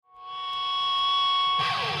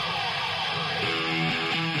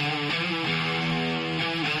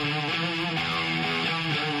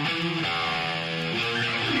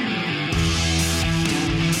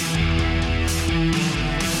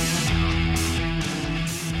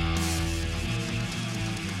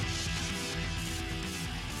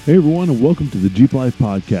Hey everyone, and welcome to the Jeep Life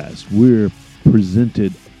Podcast. We're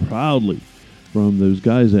presented proudly from those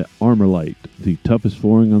guys at Armorlight, the toughest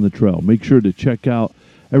flooring on the trail. Make sure to check out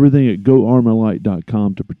everything at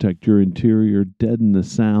goarmorlight.com to protect your interior, deaden the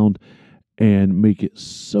sound, and make it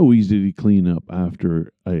so easy to clean up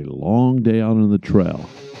after a long day out on the trail.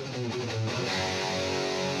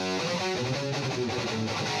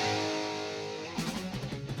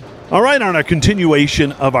 All right, on our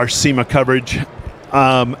continuation of our SEMA coverage,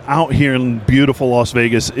 out here in beautiful Las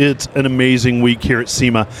Vegas. It's an amazing week here at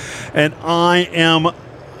SEMA, and I am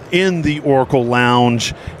in the Oracle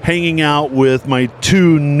Lounge hanging out with my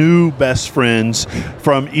two new best friends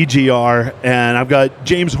from EGR, and I've got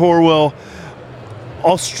James Horwell,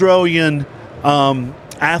 Australian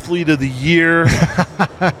Athlete of the Year,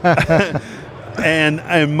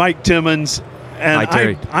 and Mike Timmons. And Hi,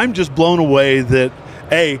 Terry. I'm just blown away that,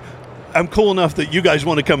 I'm cool enough that you guys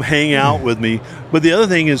want to come hang out with me. But the other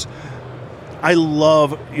thing is, I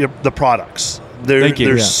love the products.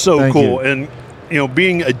 They're so cool. And,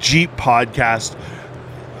 being a Jeep podcast,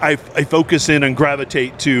 I focus in and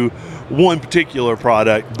gravitate to one particular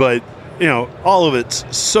product. But, all of it's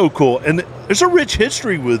so cool. And there's a rich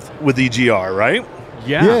history with EGR, right?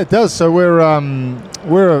 Yeah, it does. So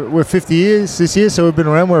we're 50 years this year, so we've been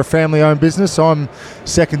around. We're a family-owned business. So I'm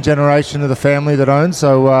second generation of the family that owns.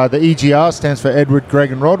 So the EGR stands for Edward,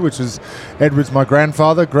 Greg, and Rod, which is Edward's my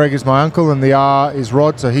grandfather, Greg is my uncle, and the R is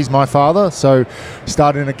Rod, so he's my father. So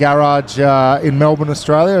started in a garage in Melbourne,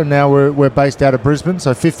 Australia, and now we're based out of Brisbane.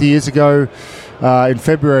 So 50 years ago, in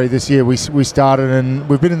February this year, we started, and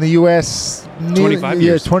we've been in the US 25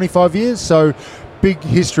 years. 25 years. So big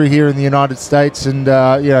history here in the United States, and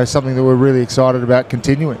something that we're really excited about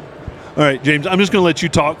continuing. All right, James, I'm just going to let you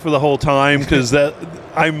talk for the whole time because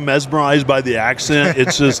I'm mesmerized by the accent.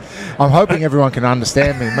 It's just I'm hoping everyone can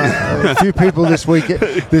understand me. A few people this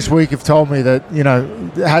week have told me that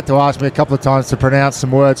had to ask me a couple of times to pronounce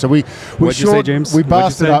some words. So What'd you say, James? we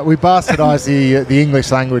bastardize the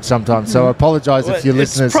English language sometimes. So I apologize if your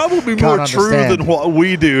listeners it's probably can't more true understand. than what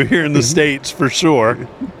we do here in the States for sure.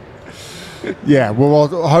 Yeah, well,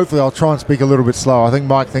 hopefully I'll try and speak a little bit slow. I think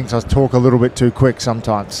Mike thinks I talk a little bit too quick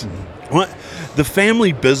sometimes. The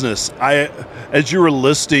family business, as you were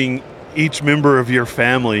listing each member of your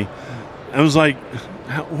family, I was like,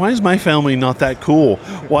 why is my family not that cool?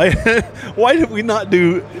 Why did we not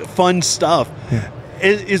do fun stuff? Yeah.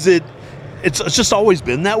 It's just always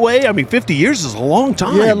been that way? I mean, 50 years is a long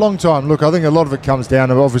time. Yeah, a long time. Look, I think a lot of it comes down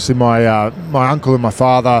to obviously my uncle and my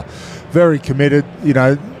father, very committed,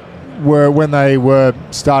 when they were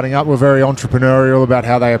starting up, were very entrepreneurial about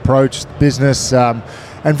how they approached business, and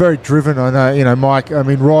very driven. I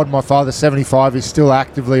know, Rod, my father, 75, is still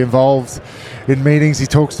actively involved in meetings. He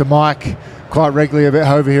talks to Mike quite regularly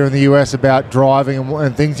about over here in the US about driving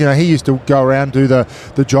and things. He used to go around, do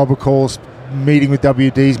the jobber calls, meeting with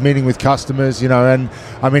WDs, meeting with customers, and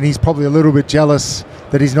he's probably a little bit jealous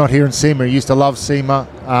that he's not here in SEMA. He used to love SEMA.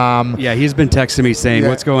 He's been texting me saying,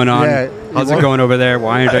 what's going on? How's it going over there?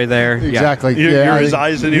 Why aren't I there? Exactly. You're his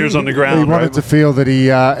eyes and ears on the ground. He wanted to feel that he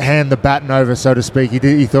hand the baton over, so to speak.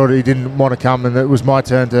 He thought he didn't want to come, and it was my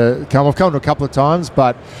turn to come. I've come to a couple of times,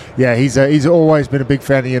 but he's always been a big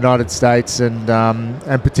fan of the United States, and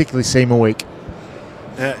particularly SEMA Week.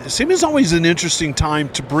 SEMA is always an interesting time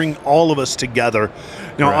to bring all of us together.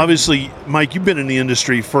 Obviously, Mike, you've been in the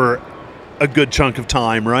industry for a good chunk of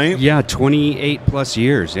time, right? Yeah, 28 plus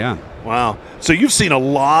years, yeah. Wow. So you've seen a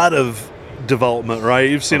lot of development, right?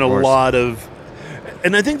 You've seen a lot of...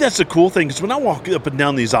 And I think that's the cool thing, because when I walk up and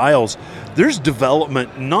down these aisles, there's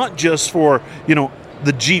development not just for,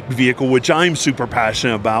 the Jeep vehicle, which I'm super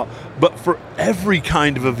passionate about, but for every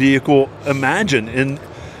kind of a vehicle imagined. And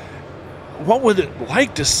what would it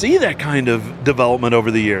like to see that kind of development over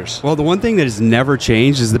the years? Well, the one thing that has never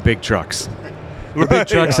changed is the big trucks. The big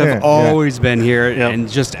trucks have always been here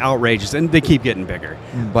and just outrageous, and they keep getting bigger.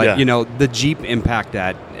 But, the Jeep impact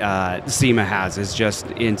that SEMA has is just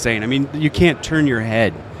insane. I mean, you can't turn your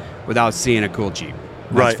head without seeing a cool Jeep.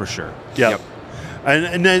 That's for sure. Yep.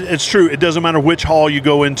 And it's true. It doesn't matter which hall you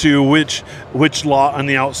go into, which lot on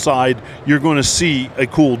the outside, you're going to see a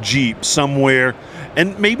cool Jeep somewhere.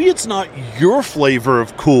 And maybe it's not your flavor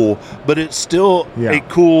of cool, but it's still a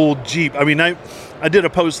cool Jeep. I mean, I did a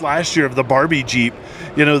post last year of the Barbie Jeep,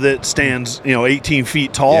 that stands, 18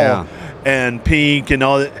 feet tall and pink and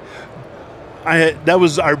all that. That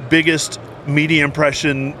was our biggest media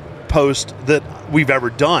impression post that we've ever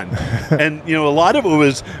done. And, a lot of it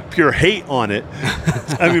was pure hate on it.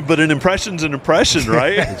 But an impression's an impression,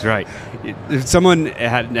 right? That's right. If someone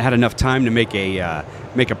had enough time to make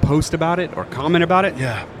a post about it or comment about it,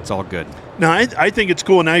 it's all good. No, I think it's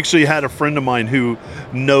cool, and I actually had a friend of mine who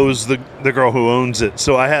knows the girl who owns it,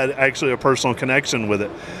 so I had actually a personal connection with it.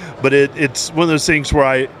 But it's one of those things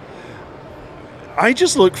where I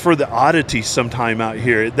just look for the oddities sometime out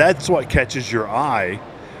here. That's what catches your eye,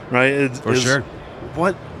 right? For sure.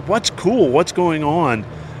 What's cool? What's going on?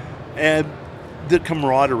 And the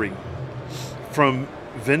camaraderie from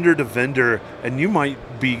vendor to vendor, and you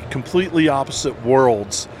might be completely opposite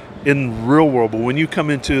worlds in real world, but when you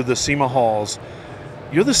come into the SEMA halls,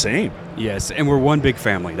 you're the same. Yes, and we're one big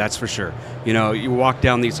family, that's for sure. You know, you walk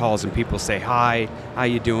down these halls and people say, hi, how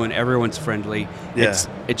you doing? Everyone's friendly. Yeah.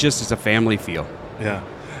 It just is a family feel. Yeah.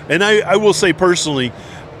 And I will say personally,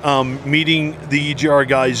 meeting the EGR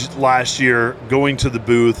guys last year, going to the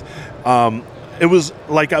booth, it was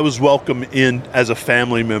like I was welcome in as a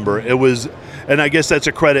family member. It was, and I guess that's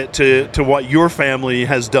a credit to what your family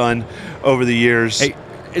has done over the years. Hey,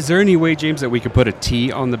 is there any way, James, that we could put a T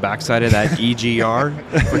on the backside of that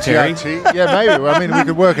EGR for Terry? Yeah, maybe. I mean, we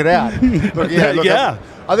could work it out. Look,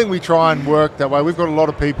 I think we try and work that way. We've got a lot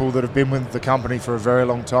of people that have been with the company for a very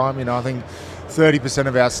long time. You know, I think 30%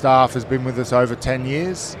 of our staff has been with us over 10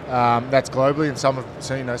 years. That's globally, and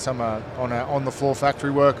some are on the floor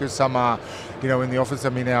factory workers. Some are, in the office. I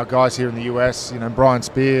mean, our guys here in the US. Brian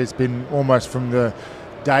Spear has been almost from the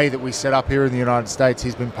day that we set up here in the United States.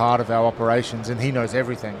 He's been part of our operations, and he knows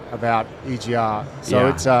everything about EGR. So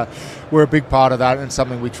it's we're a big part of that, and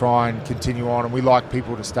something we try and continue on. And we like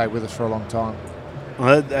people to stay with us for a long time.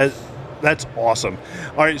 Well, that's awesome.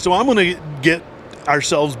 All right, so I'm going to get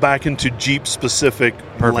ourselves back into Jeep-specific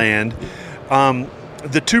land.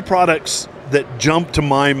 The two products that jump to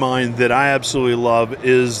my mind that I absolutely love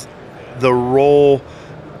is the roll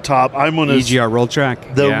top. I'm going to EGR Roll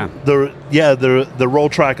Track. The Roll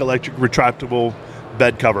Track electric retractable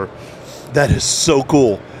bed cover. That is so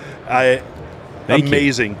cool.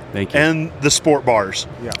 Amazing. Thank you. And the sport bars.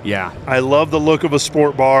 Yeah. I love the look of a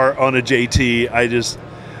sport bar on a JT.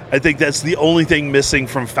 I think that's the only thing missing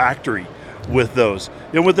from factory with those.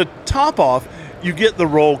 With the top off, you get the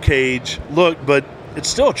roll cage look, but it's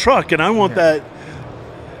still a truck, and I want that.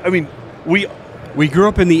 I mean, we grew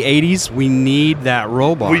up in the 80s. We need that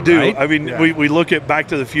roll bar. We do. Right? I mean, we look at Back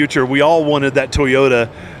to the Future. We all wanted that Toyota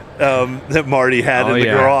that Marty had in the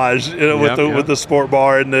garage, with the sport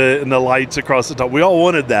bar and the lights across the top. We all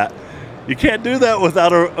wanted that. You can't do that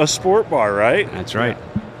without a sport bar, right? That's right.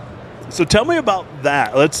 So tell me about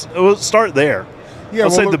that. Let's start there. Yeah,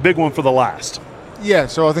 let's say the big one for the last. Yeah,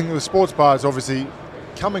 so I think the sports bar is obviously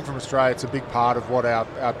coming from Australia. It's a big part of what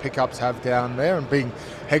our pickups have down there, and being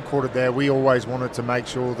headquartered there, we always wanted to make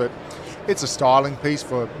sure that it's a styling piece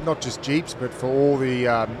for not just Jeeps, but for all the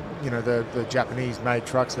the Japanese-made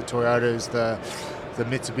trucks, the Toyotas, the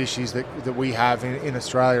Mitsubishis that we have in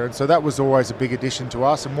Australia. And so that was always a big addition to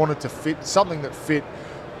us, and wanted to fit something that fit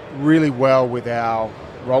really well with our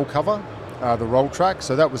roll cover, the roll track.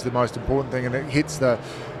 So that was the most important thing, and it hits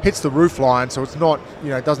the roof line, so it's not,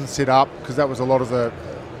 it doesn't sit up, because that was a lot of the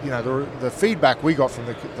feedback we got from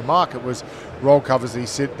the market was roll covers, they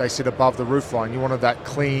sit above the roof line. You wanted that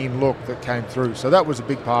clean look that came through. So that was a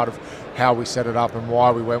big part of how we set it up and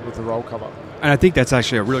why we went with the roll cover. And I think that's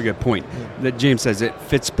actually a really good point that James says. It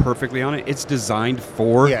fits perfectly on it. It's designed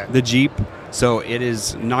for the Jeep, so it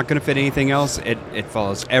is not going to fit anything else. It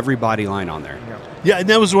follows every body line on there. Yeah, and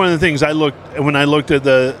that was one of the things when I looked at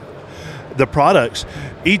the products.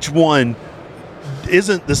 Each one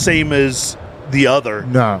isn't the same as the other.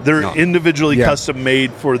 No. They're individually custom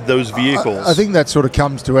made for those vehicles. I think that sort of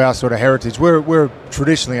comes to our sort of heritage. We're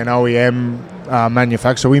traditionally an OEM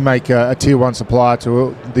manufacturer. We make a tier one supplier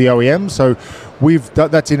to the OEM. So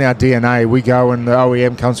that's in our DNA. We go and the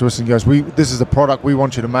OEM comes to us and goes, this is the product we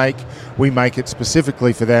want you to make. We make it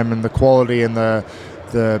specifically for them, and the quality and the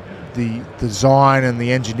design and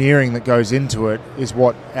the engineering that goes into it is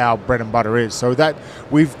what our bread and butter is. So that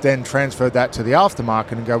we've then transferred that to the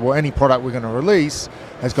aftermarket and go, well, any product we're going to release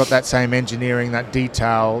has got that same engineering, that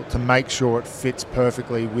detail, to make sure it fits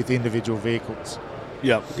perfectly with individual vehicles.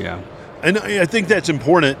 Yeah. And I think that's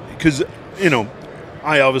important because,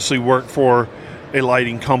 I obviously work for a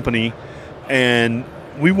lighting company, and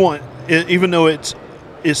we want, even though it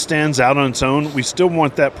stands out on its own, we still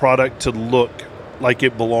want that product to look like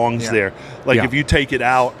it belongs there. Like if you take it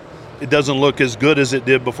out, it doesn't look as good as it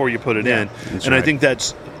did before you put it in. And right. I think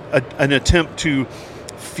that's an attempt to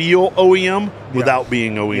feel OEM without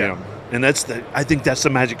being OEM. And I think that's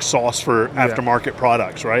the magic sauce for aftermarket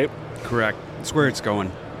products, right? Correct. That's where it's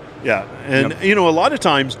going. Yeah. And, a lot of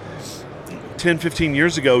times, 10, 15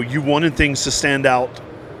 years ago, you wanted things to stand out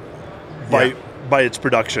by its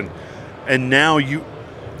production. And now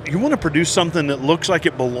you want to produce something that looks like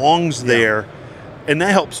it belongs there, and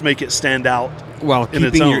that helps make it stand out. While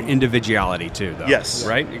keeping your individuality too, though. Yes.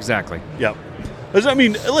 Right? Exactly. Yep. I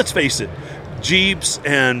mean, let's face it, Jeeps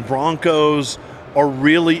and Broncos are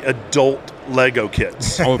really adult Lego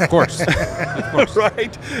kits. Oh, of course. Of course.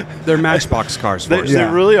 Right? They're Matchbox cars for us. They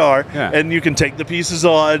really are. Yeah. And you can take the pieces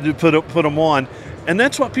on, put them on. And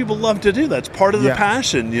that's what people love to do. That's part of the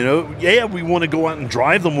passion, you know. Yeah, we want to go out and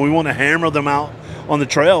drive them. We want to hammer them out on the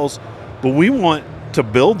trails. But we want to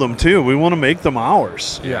build them, too. We want to make them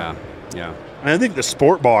ours. Yeah, yeah. And I think the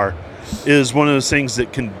Sport Bar is one of those things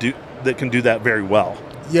that can do that very well.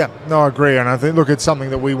 Yeah, no, I agree. And I think, look, it's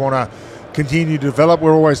something that we want to continue to develop.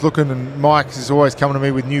 We're always looking, and Mike is always coming to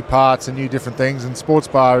me with new parts and new different things. And Sports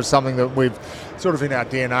Bar is something that we've sort of in our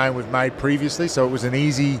DNA and we've made previously. So it was an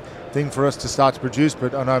easy thing for us to start to produce.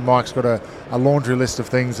 But I know Mike's got a laundry list of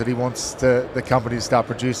things that he wants the company to start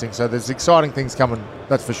producing. So there's exciting things coming,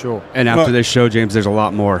 that's for sure. And after this show, James, there's a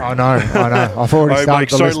lot more. I know. I've already started Mike,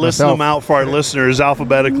 the start list listing myself. them out for our listeners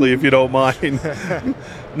alphabetically, if you don't mind.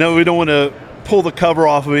 No, we don't want to pull the cover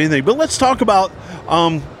off of anything. But let's talk about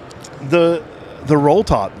the roll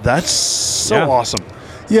top. That's so awesome.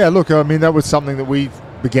 Yeah, look, I mean, that was something that we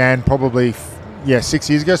began probably 6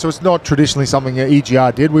 years ago. So it's not traditionally something that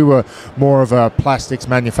EGR did. We were more of a plastics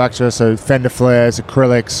manufacturer, so fender flares,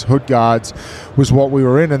 acrylics, hood guards was what we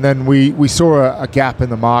were in. And then we saw a gap in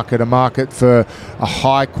the market, a market for a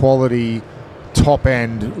high quality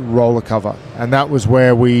top-end roller cover. And that was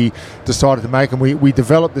where we decided to make, and we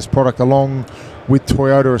developed this product along with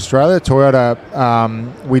Toyota Australia. Toyota,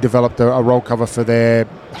 we developed a roll cover for their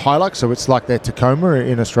Hilux, so it's like their Tacoma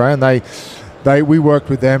in Australia, and we worked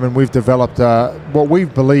with them, and we've developed what we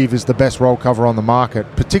believe is the best roll cover on the market,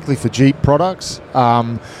 particularly for Jeep products.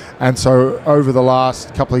 And so over the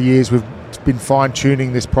last couple of years, we've been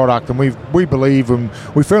fine-tuning this product, and we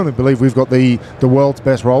firmly believe we've got the world's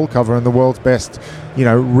best roll cover and the world's best,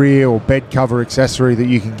 rear or bed cover accessory that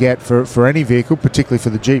you can get for any vehicle, particularly for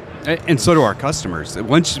the Jeep. And so do our customers.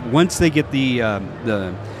 Once they get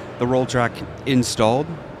the roll track installed,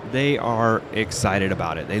 they are excited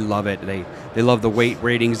about it. They love it. They love the weight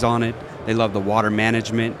ratings on it. They love the water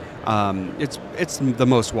management. It's the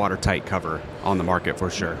most watertight cover on the market for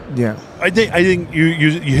sure. Yeah, I think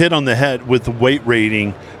you hit on the head with the weight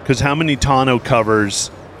rating, because how many tonneau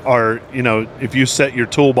covers are, if you set your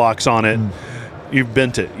toolbox on it, you've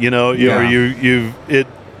bent it, or you've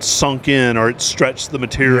sunk in, or it stretched the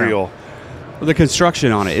material. Yeah. Well, the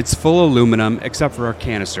construction on it, it's full aluminum except for our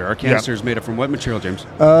canister. Our canister is made up from what material, James?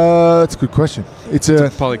 That's a good question. It's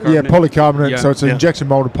a polycarbonate. Yeah, polycarbonate. Yeah. So it's an injection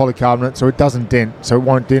molded polycarbonate, so it doesn't dent. So it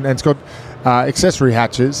won't dent, and it's got accessory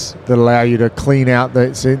hatches that allow you to clean out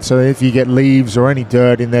so if you get leaves or any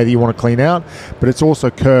dirt in there that you want to clean out. But it's also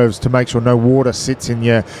curves to make sure no water sits in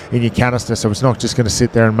your canister, so it's not just going to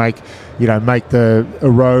sit there and make the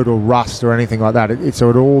erode or rust or anything like that.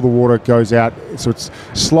 So all the water goes out, so it's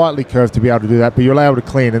slightly curved to be able to do that, but you're able to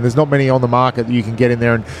clean. And there's not many on the market that you can get in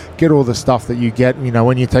there and get all the stuff that you get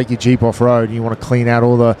when you take your Jeep off road and you want to clean out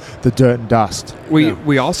all the dirt and dust.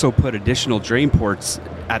 We also put additional drain ports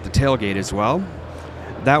at the tailgate as well.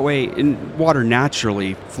 That way, water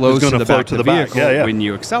naturally flows to the back of the vehicle when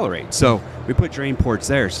you accelerate. So we put drain ports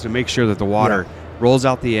there to make sure that the water rolls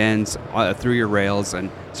out the ends through your rails, and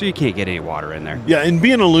so you can't get any water in there. Yeah, and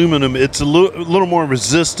being aluminum, it's a little more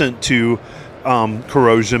resistant to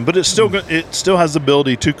corrosion, but it still has the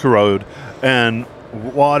ability to corrode, and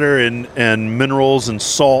water and minerals and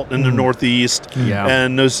salt in the Northeast,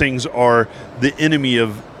 and those things are the enemy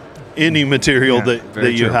of any material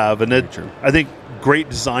that you have. And I think great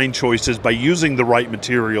design choices by using the right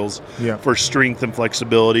materials for strength and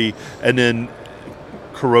flexibility, and then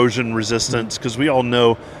corrosion resistance, because we all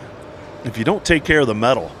know if you don't take care of the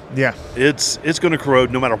metal, it's going to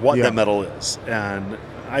corrode no matter what that metal is. And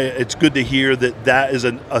it's good to hear that is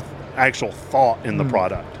an actual thought in the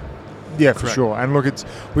product. Yeah, for sure. And look,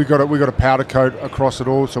 we got a powder coat across it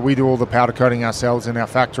all, so we do all the powder coating ourselves in our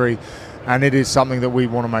factory. And it is something that we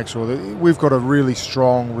want to make sure that we've got a really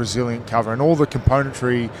strong, resilient cover. And all the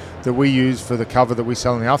componentry that we use for the cover that we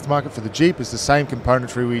sell in the aftermarket for the Jeep is the same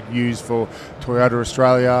componentry we'd use for Toyota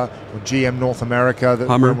Australia or GM North America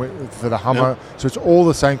for the Hummer. Yep. So it's all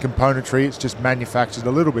the same componentry. It's just manufactured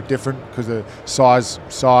a little bit different because of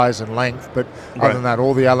size and length. But other than that,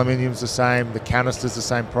 all the aluminium's the same. The canister's the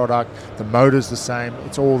same product. The motor's the same.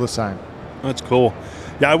 It's all the same. That's cool.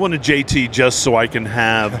 Yeah, I want a JT just so I can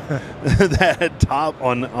have that top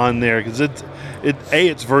on there, because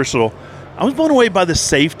it's versatile. I was blown away by the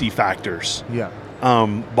safety factors.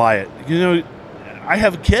 by it. I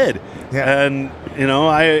have a kid, and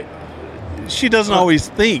she doesn't always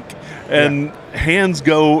think, and hands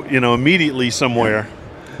go, immediately somewhere.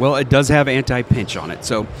 Well, it does have anti-pinch on it,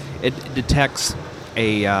 so it detects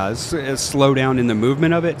a slowdown in the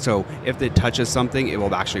movement of it. So if it touches something, it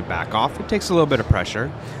will actually back off. It takes a little bit of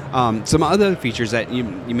pressure. Some other features that you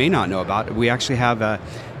may not know about, we actually have a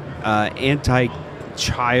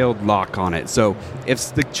anti-child lock on it. So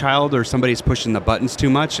if the child or somebody's pushing the buttons too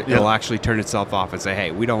much, it'll actually turn itself off and say,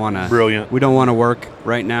 "Hey, we don't want to. Brilliant. We don't want to work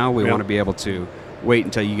right now. We want to be able to wait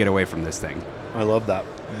until you get away from this thing." I love that.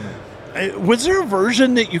 Was there a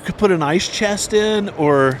version that you could put an ice chest in,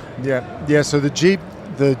 or? Yeah. So the Jeep,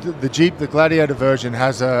 the Gladiator version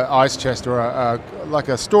has a ice chest or like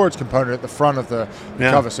a storage component at the front of the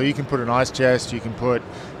cover. So you can put an ice chest, you can put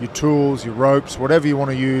your tools, your ropes, whatever you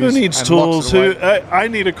want to use. Who needs tools? I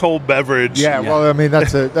need a cold beverage. Yeah. Well, I mean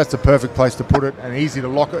that's a perfect place to put it, and easy to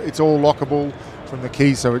lock it. It's all lockable from the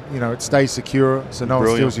key, so it stays secure, so no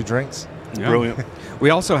one steals your drinks. Yeah. Brilliant. We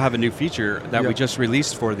also have a new feature that we just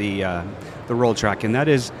released for the roll track, and that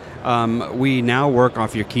is we now work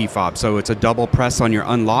off your key fob. So it's a double press on your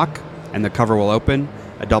unlock, and the cover will open.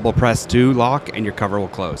 A double press to lock, and your cover will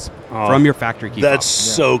close from your factory key fob. That's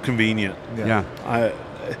so convenient. Yeah.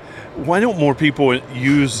 Why don't more people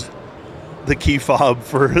use the key fob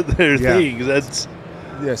for their things?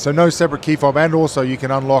 So no separate key fob, and also you can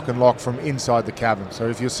unlock and lock from inside the cabin. So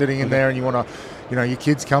if you're sitting in there and you want to, your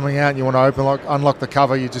kid's coming out and you want to unlock the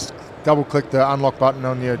cover, you just double click the unlock button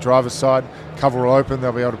on your driver's side, cover will open,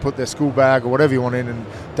 they'll be able to put their school bag or whatever you want in and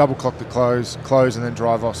double click the close and then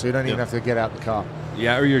drive off, so you don't even have to get out the car.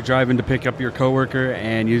 Yeah, or you're driving to pick up your coworker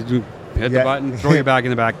and you hit the button, throw your bag in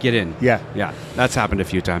the back, get in. Yeah, that's happened a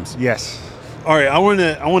few times. Yes. All right, I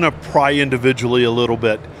want to pry individually a little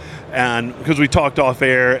bit, and because we talked off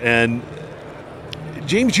air, and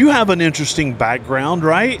James, you have an interesting background,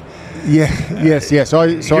 right? Yes. So I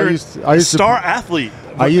used star athlete.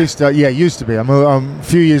 I used to be. I'm a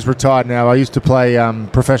few years retired now. I used to play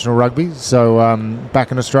professional rugby, so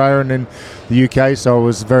back in Australia and in the UK. So I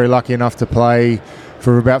was very lucky enough to play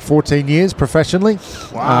for about 14 years professionally.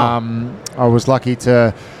 Wow. I was lucky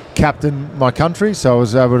to captain my country, so I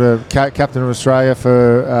was able to captain Australia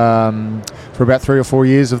for about 3 or 4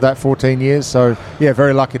 years of that 14 years. So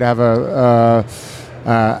very lucky to have a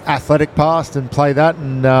athletic past and play that,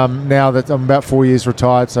 and now that I'm about 4 years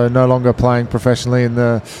retired, so no longer playing professionally,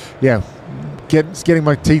 and getting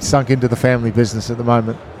my teeth sunk into the family business at the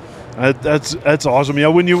moment. That's awesome. Yeah,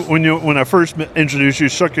 when I first introduced you,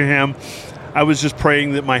 shook your hand, I was just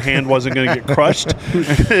praying that my hand wasn't going to get crushed,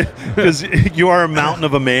 because you are a mountain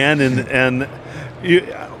of a man, and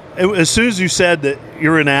as soon as you said that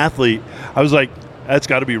you're an athlete, I was like, that's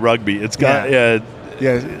got to be rugby. It's got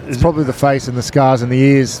it's probably the face and the scars and the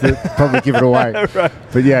ears that probably give it away. Right.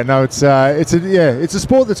 But it's a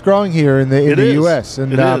sport that's growing here in the US,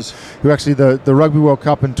 and who actually the Rugby World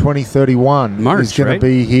Cup in 2031 is going to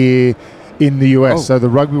be here in the US. So the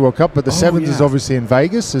Rugby World Cup, but the Sevens is obviously in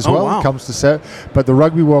Vegas as well. Wow. Comes to but the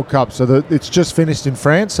Rugby World Cup, so it's just finished in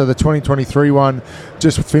France. So the 2023 one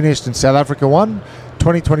just finished, and South Africa won.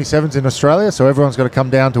 2027's in Australia, so everyone's got to come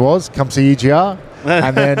down to Oz, come see EGR.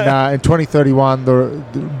 And then in 2031,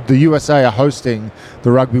 the USA are hosting the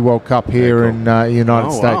Rugby World Cup here in the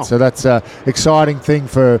United States. Wow. So that's an exciting thing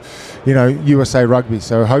for, USA Rugby.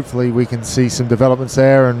 So hopefully we can see some developments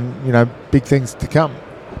there, and big things to come.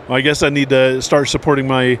 Well, I guess I need to start supporting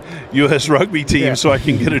my U.S. rugby team so I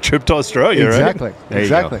can get a trip to Australia, exactly. Right?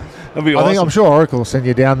 Exactly. That'd be awesome. I'm sure Oracle will send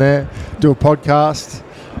you down there, do a podcast.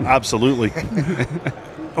 Absolutely.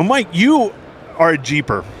 Mike, you are a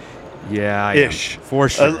Jeeper. Yeah, I ish am, for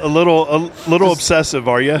sure. A little obsessive,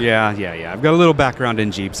 are you? Yeah. I've got a little background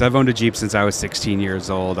in Jeeps. I've owned a Jeep since I was 16 years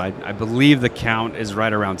old. I believe the count is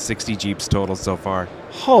right around 60 Jeeps total so far.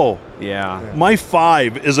 Oh, yeah. My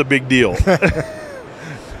 5 is a big deal.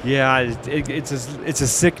 Yeah, it's a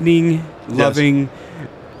sickening, loving,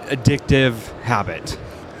 addictive habit.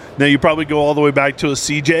 Now, you probably go all the way back to a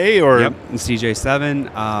CJ, or? Yep,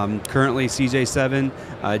 CJ7. Currently CJ7,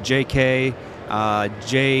 JK,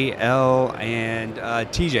 JL, and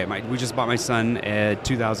TJ. We just bought my son a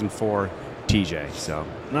 2004 TJ, so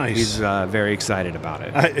nice. He's very excited about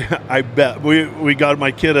it. I bet. We got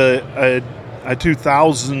my kid a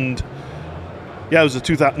 2000. Yeah, it was a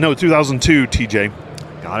 2002 TJ.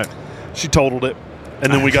 Got it. She totaled it,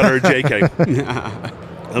 and then we got her a JK.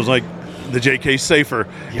 I was like, the JK's safer.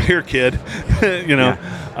 Yeah. Here, kid.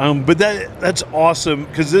 But that's awesome,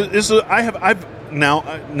 because I've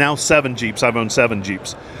now 7 Jeeps. I've owned 7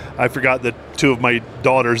 Jeeps. I forgot that 2 of my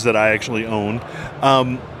daughters that I actually own.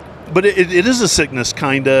 But it is a sickness,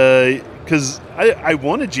 kind of, because I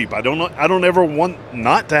want a Jeep. I don't ever want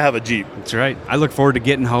not to have a Jeep. That's right. I look forward to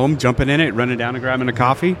getting home, jumping in it, running down and grabbing a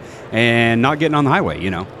coffee, and not getting on the highway,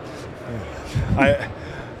 I'm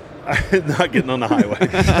not getting on the highway.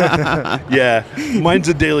 Yeah, mine's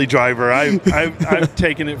a daily driver. I've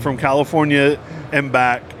taken it from California and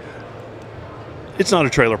back. It's not a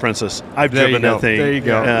Trailer Princess. I've driven that thing. There you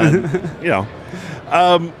go.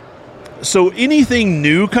 And, so anything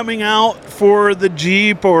new coming out for the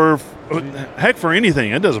Jeep, or heck, for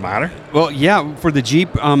anything, it doesn't matter. Well, yeah, for the Jeep,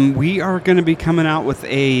 we are going to be coming out with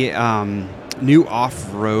a new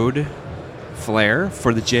off-road flare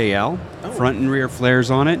for the JL. Front and rear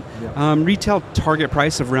flares on it. Yeah. Retail target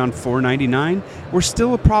price of around $499. We're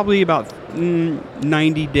still probably about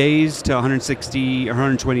 90 days to 160 or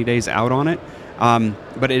 120 days out on it.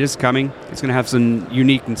 But it is coming. It's going to have some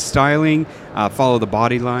unique styling, follow the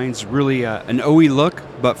body lines, really an OE look,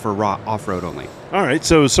 but for off-road only. All right,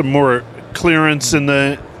 so some more clearance in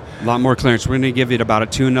the... A lot more clearance. We're going to give it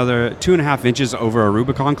about another 2.5 inches over a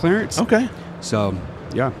Rubicon clearance. Okay. So,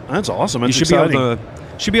 yeah. That's awesome. That's exciting.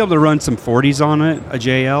 Should be able to run some 40s on it, a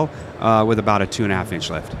JL, with about a 2.5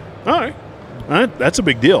 inch lift. All right. That's a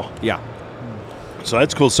big deal. Yeah. So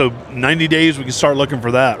that's cool. So 90 days, we can start looking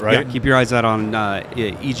for that, right? Yeah, keep your eyes out on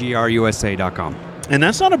EGRUSA.com. And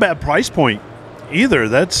that's not a bad price point either.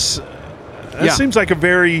 That seems like a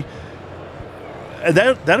very...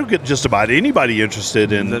 That'll get just about anybody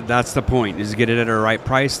interested in... That's the point, is get it at a right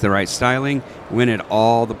price, the right styling, win at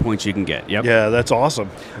all the points you can get. Yep. Yeah, that's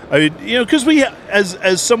awesome. I mean, because we,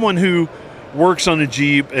 as someone who works on a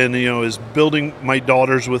Jeep and, is building my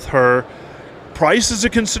daughters with her, price is a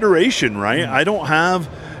consideration, right? I don't have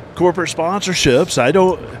corporate sponsorships. I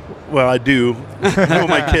do. Who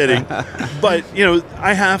am I kidding? But,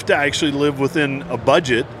 I have to actually live within a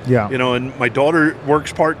budget. Yeah. And my daughter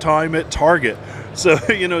works part-time at Target. So,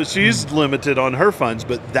 she's limited on her funds,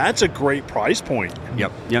 but that's a great price point.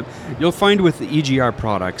 Yep. You'll find with the EGR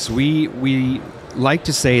products, we like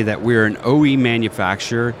to say that we're an OE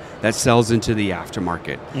manufacturer that sells into the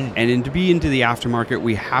aftermarket. And to be into the aftermarket,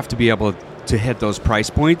 we have to be able to hit those price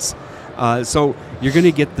points. So you're going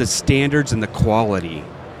to get the standards and the quality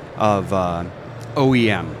of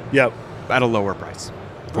OEM at a lower price.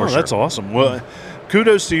 For sure. That's awesome. Well,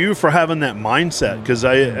 kudos to you for having that mindset, because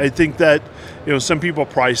I think that some people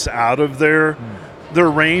price out of their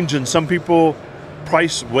range, and some people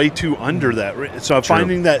price way too under that. So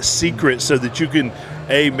finding that secret so that you can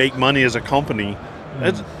make money as a company,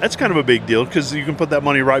 that's kind of a big deal, because you can put that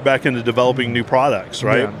money right back into developing new products,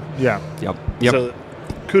 right? Yeah. Yep. So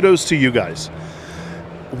kudos to you guys.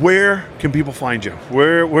 Where can people find you?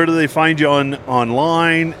 Where do they find you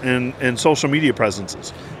online and social media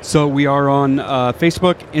presences? So we are on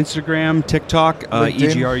Facebook, Instagram, TikTok,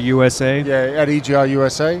 EGR USA. Yeah, at EGR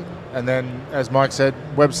USA. And then, as Mike said,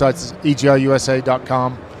 websites is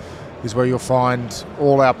egrusa.com is where you'll find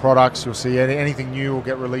all our products. You'll see anything new will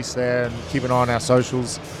get released there, and keep an eye on our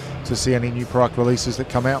socials to see any new product releases that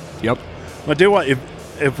come out. Yep. Well, I tell you what,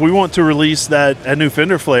 if we want to release that new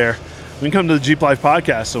fender flare, we can come to the Jeep Life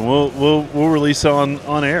podcast, and we'll release it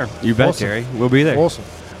on air. You bet, Awesome. Terry. We'll be there. Awesome.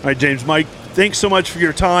 All right, James, Mike, thanks so much for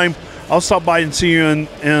your time. I'll stop by and see you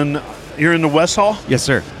you're in the West Hall? Yes,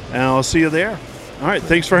 sir. And I'll see you there. All right,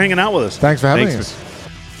 thanks for hanging out with us. Thanks for having us.